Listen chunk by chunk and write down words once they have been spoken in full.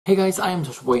Hey guys, I am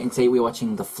Torchwood Boy and today we're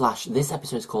watching The Flash. This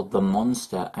episode is called The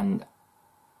Monster and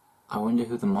I wonder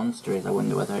who the monster is. I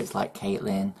wonder whether it's like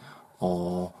Caitlin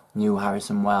or new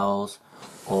Harrison Wells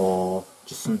or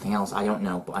just something else. I don't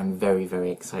know, but I'm very, very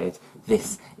excited.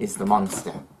 This is The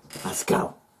Monster. Let's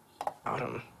go. I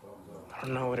don't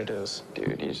know what it is.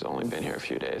 Dude, he's only been here a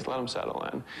few days. Let him settle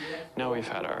in. No, we've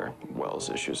had our Wells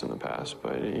issues in the past,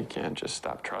 but you can't just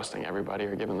stop trusting everybody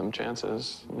or giving them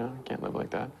chances. You know, you can't live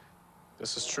like that.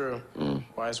 This is true.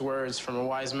 Wise words from a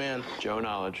wise man. Joe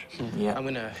Knowledge. Yeah, I'm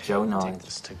gonna Joe Knowledge. take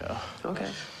this to go. Okay.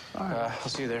 All right. I'll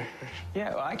see you there.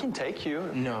 Yeah, well, I can take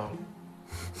you. No,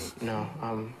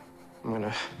 I'm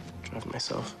gonna drive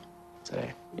myself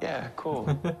today. Yeah,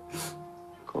 cool.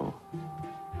 Cool.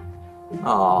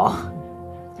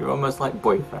 Aww, you're almost like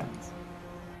boyfriends.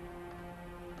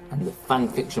 And the fan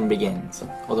fiction begins.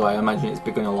 Although I imagine it's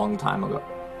begun a long time ago.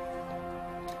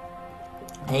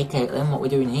 Hey Caitlin, what we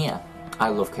doing here? I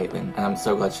love Caitlin, and I'm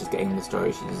so glad she's getting the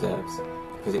story she deserves.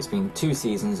 Because it's been 2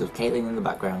 seasons of Caitlin in the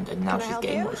background, and now she's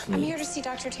getting what she needs. I'm here to see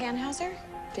Dr. Tannhauser.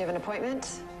 Do you have an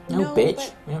appointment? No,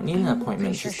 bitch. We don't need an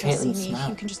appointment. She's Caitlin Snow.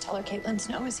 You can just tell her Caitlin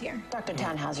Snow is here. Dr.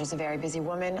 Tannhauser's a very busy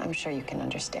woman. I'm sure you can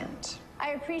understand. I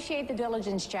appreciate the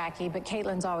diligence, Jackie, but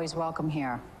Caitlin's always welcome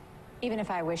here. Even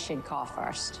if I wish she'd call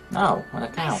first. Oh, what a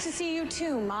cow. Nice to see you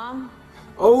too, Mom.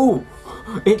 Oh,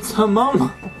 it's her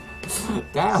mum.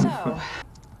 Damn. So,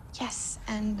 Yes,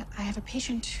 and I have a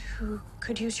patient who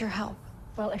could use your help.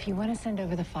 well, if you want to send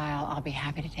over the file, I'll be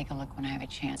happy to take a look when I have a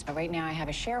chance. But right now, I have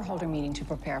a shareholder meeting to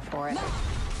prepare for it.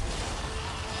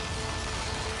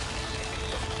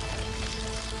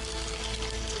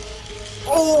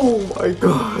 Oh my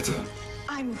god.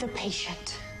 I'm the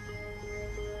patient.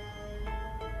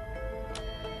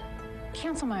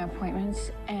 Cancel my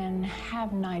appointments and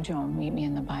have Nigel meet me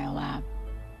in the biolab.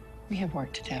 We have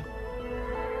work to do.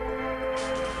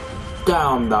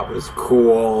 Damn, that was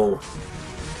cool.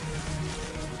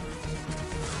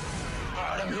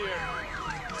 Alright, I'm here.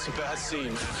 It's a bad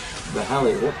scene. The hell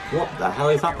is what the hell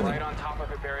is happening? Right on top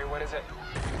of it, Barry. What is it?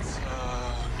 It's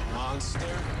a monster.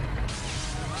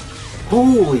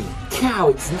 Holy cow,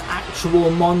 it's an actual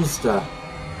monster.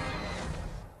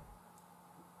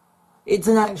 It's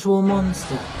an actual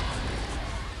monster.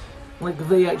 Like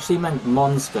they actually meant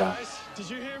monster. Guys, did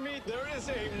you hear me? There is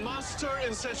a monster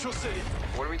in Central City.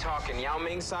 What are we talking? Yao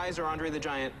Ming size or Andre the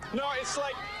Giant? No, it's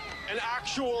like an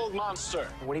actual monster.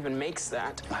 What even makes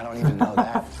that? I don't even know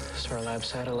that. Star Lab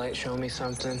satellite, show me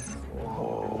something.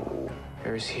 Whoa.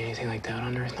 Ever see anything like that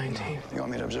on Earth 19? You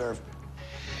want me to observe?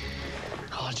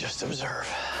 I'll just observe.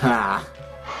 Ha.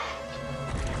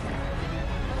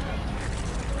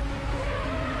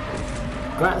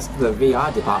 Congrats to the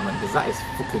VR department because that is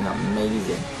fucking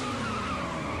amazing.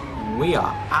 We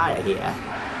are out of here.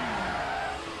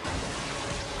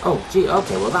 Oh gee,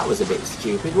 okay, well that was a bit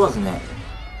stupid, wasn't it?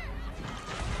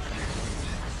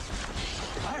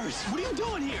 Iris, what are you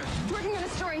doing here? Working on a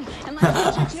story, and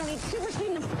like you don't need super speed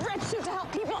and a red suit to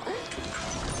help people.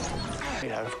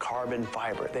 Made out of carbon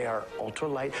fiber. They are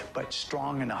ultralight, but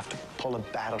strong enough to pull a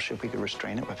battleship. We could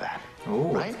restrain it with that. Oh,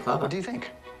 right? that's clever. What do you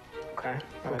think? Okay.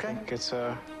 Okay. I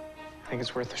think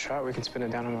it's worth a shot. We can spin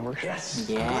it down in my workshop. Yes.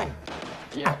 Yeah.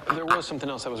 Yeah, there was something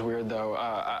else that was weird, though.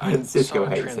 I Cisco saw a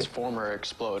hates it. transformer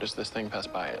explode as this thing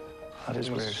passed by it. That is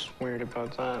weird. What's weird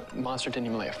about that? Monster didn't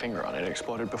even lay a finger on it. It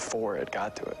exploded before it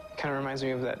got to it. Kind of reminds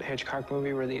me of that Hitchcock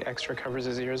movie where the extra covers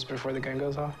his ears before the gun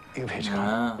goes off. You've Hitchcock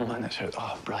Ah. on this.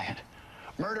 Oh, brilliant.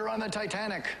 Murder on the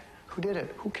Titanic. Who did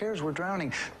it? Who cares? We're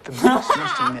drowning. The beast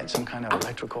must emit some kind of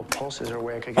electrical pulses or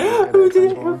way I could get a Who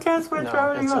did it? Who cares? We're No,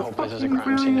 drowning. it's the That's whole place is a fucking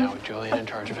crime scene now brilliant. with Julian in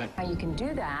charge of it. How you can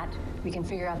do that, we can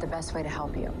figure out the best way to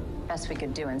help you. Best we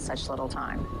could do in such little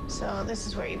time. So this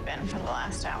is where you've been for the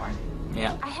last hour.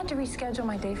 Yeah. I had to reschedule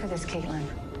my day for this, Caitlin.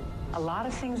 A lot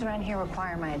of things around here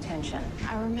require my attention.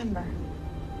 I remember.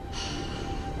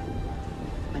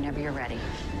 Whenever you're ready.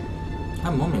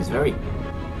 Her mum is very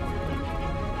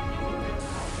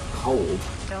cold.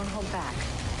 Don't hold back.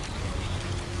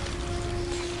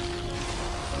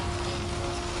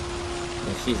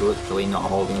 And she's literally not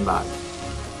holding back.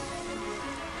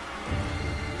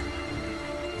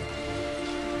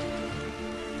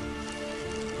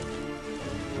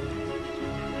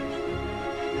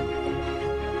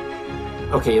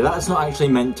 Okay, that's not actually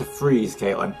meant to freeze,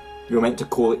 Caitlin. You're meant to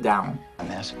cool it down. On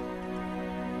this.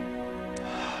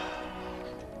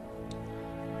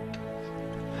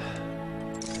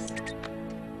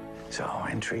 So,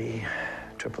 entry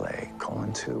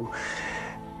AAA:2.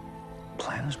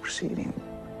 Plan is proceeding.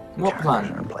 What Characters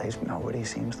plan? are in place. Nobody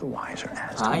seems the wiser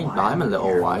as to I'm why a little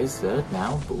here. wiser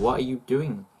now, but what are you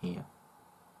doing here?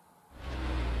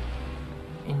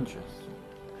 Interesting.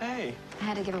 Hey. I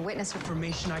had to give a witness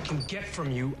Information I can get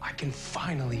from you, I can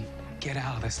finally get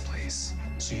out of this place.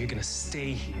 So you're gonna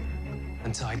stay here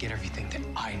until I get everything that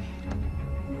I need.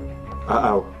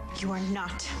 Uh-oh. You are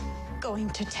not going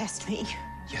to test me.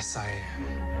 Yes, I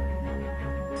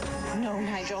am. No,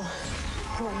 Nigel.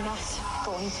 You are not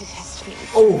going to test me.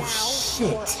 Oh, now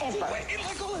shit. or ever.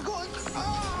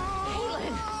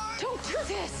 Caitlin, don't do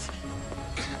this.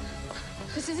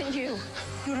 This isn't you.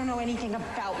 You don't know anything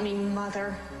about me,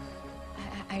 Mother.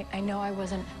 I know I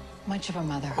wasn't much of a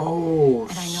mother. Oh,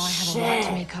 and I know I have a lot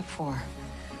to make up for.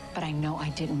 But I know I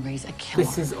didn't raise a killer.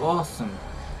 This is awesome.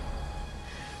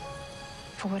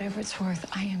 For whatever it's worth,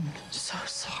 I am so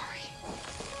sorry.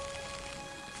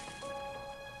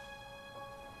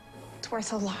 It's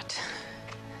worth a lot.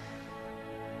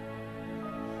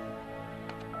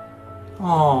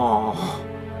 Oh.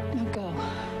 Now go.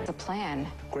 the plan.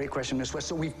 Great question, Miss West.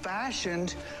 So we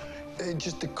fashioned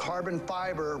just the carbon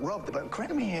fiber rope. But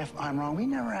correct me if I'm wrong, we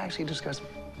never actually discussed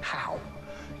how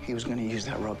he was going to use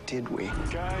that rope, did we?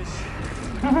 Guys.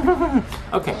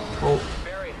 Okay, well...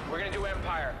 Barry, we're going to do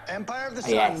Empire. Empire of the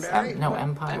Sun, Yes, Barry. no,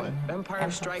 Empire.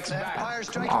 Empire Strikes Back. Empire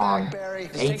Strikes Come on. Back, Barry.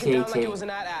 Just take it down like it was an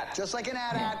at-at. Just like an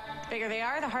at-at. The bigger they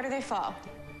are, the harder they fall.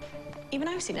 Even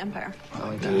I've seen Empire. I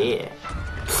like that. Yeah.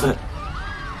 All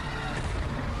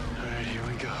right, here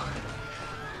we go.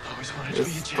 Always wanted to be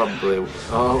a It's Jedi. probably...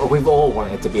 Oh, we've all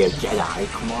wanted to be a Jedi,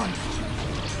 come on.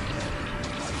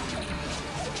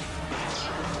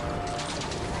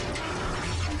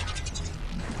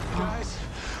 Guys,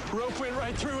 rope went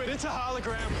right through it. It's a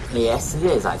hologram. Yes, it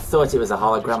is. I thought it was a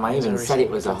hologram. I even said it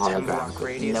was a hologram,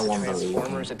 but no one believed me.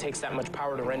 Transformers, it takes that much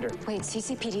power to render. Wait,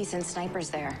 CCPD sent snipers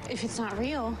there. If it's not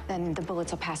real, Then the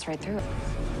bullets will pass right through it.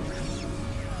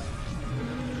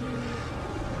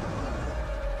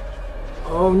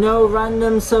 Oh no,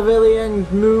 random civilian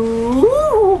move!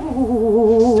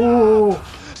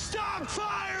 Stop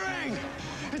firing!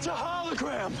 It's a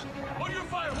hologram. Hold your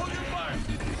fire. Hold your fire.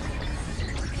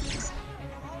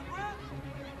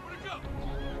 Where'd it go?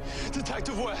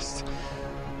 Detective West.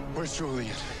 Where's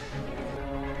Julian?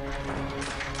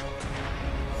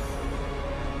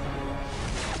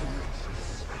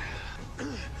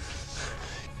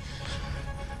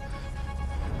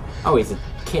 Oh, he's a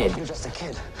kid. You're just a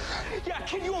kid. Yeah,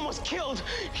 kid, you almost killed.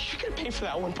 You could have paid for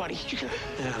that one, buddy. You could.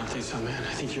 Yeah, I don't think so, man.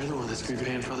 I think you're the one that's going to be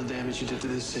paying for all the damage you did to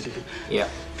this city. Yeah.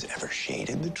 Ever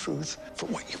shaded the truth for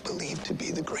what you believe to be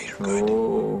the greater good?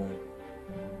 Oh.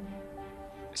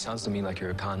 It sounds to me like you're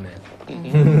a con man.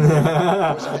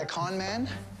 Was I a con man?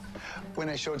 When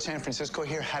I showed San Francisco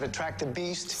here how to track the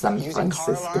beast San using car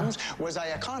Francisco. alarms? Was I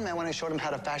a con man when I showed him how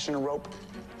to fashion a rope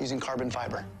using carbon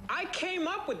fiber? I came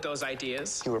up with those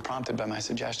ideas. You were prompted by my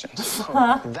suggestions.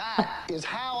 That is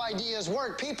how ideas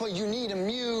work. People, you need a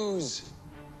muse.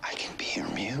 I can be your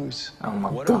muse. Oh my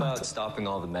What god. about stopping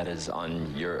all the metas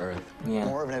on your Earth? Yeah.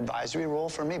 More of an advisory role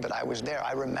for me, but I was there.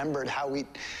 I remembered how we...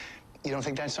 You don't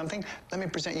think that's something? Let me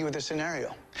present you with a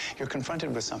scenario. You're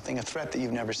confronted with something, a threat that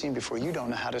you've never seen before. You don't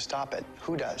know how to stop it.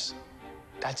 Who does?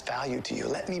 That's value to you.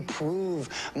 Let me prove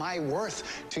my worth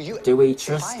to you. Do we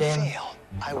trust if I him? fail,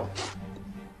 I will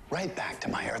right back to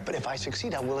my Earth. But if I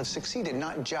succeed, I will have succeeded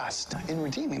not just in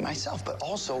redeeming myself, but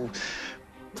also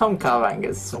Tom Carwang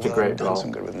is such a will great have done role. some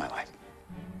good with my life.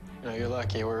 No, you're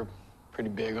lucky. We're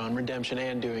pretty big on redemption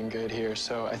and doing good here,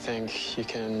 so I think you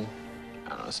can, I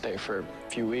don't know, stay for a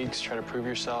few weeks, try to prove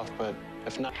yourself, but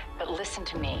if not... But listen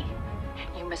to me.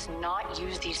 You must not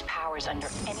use these powers under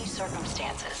any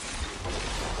circumstances.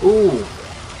 Ooh.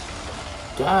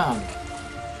 Damn.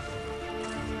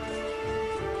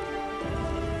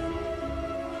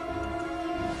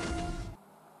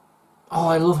 Oh,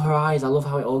 I love her eyes. I love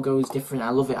how it all goes different. I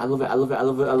love it. I love it. I love it. I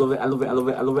love it. I love it. I love it. I love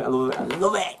it. I love it. I love it. I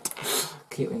love it.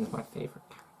 Caitlin's my favourite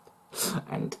character.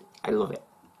 And I love it.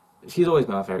 She's always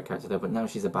been my favourite character though, but now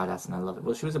she's a badass and I love it.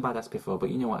 Well, she was a badass before, but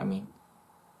you know what I mean.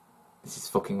 This is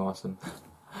fucking awesome.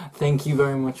 Thank you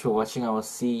very much for watching. I will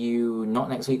see you not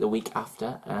next week, the week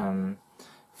after,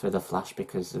 for The Flash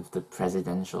because of the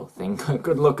presidential thing.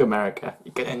 Good luck, America.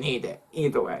 You're gonna need it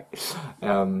either way.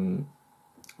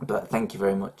 But thank you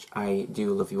very much. I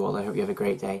do love you all. I hope you have a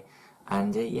great day.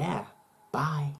 And yeah, bye.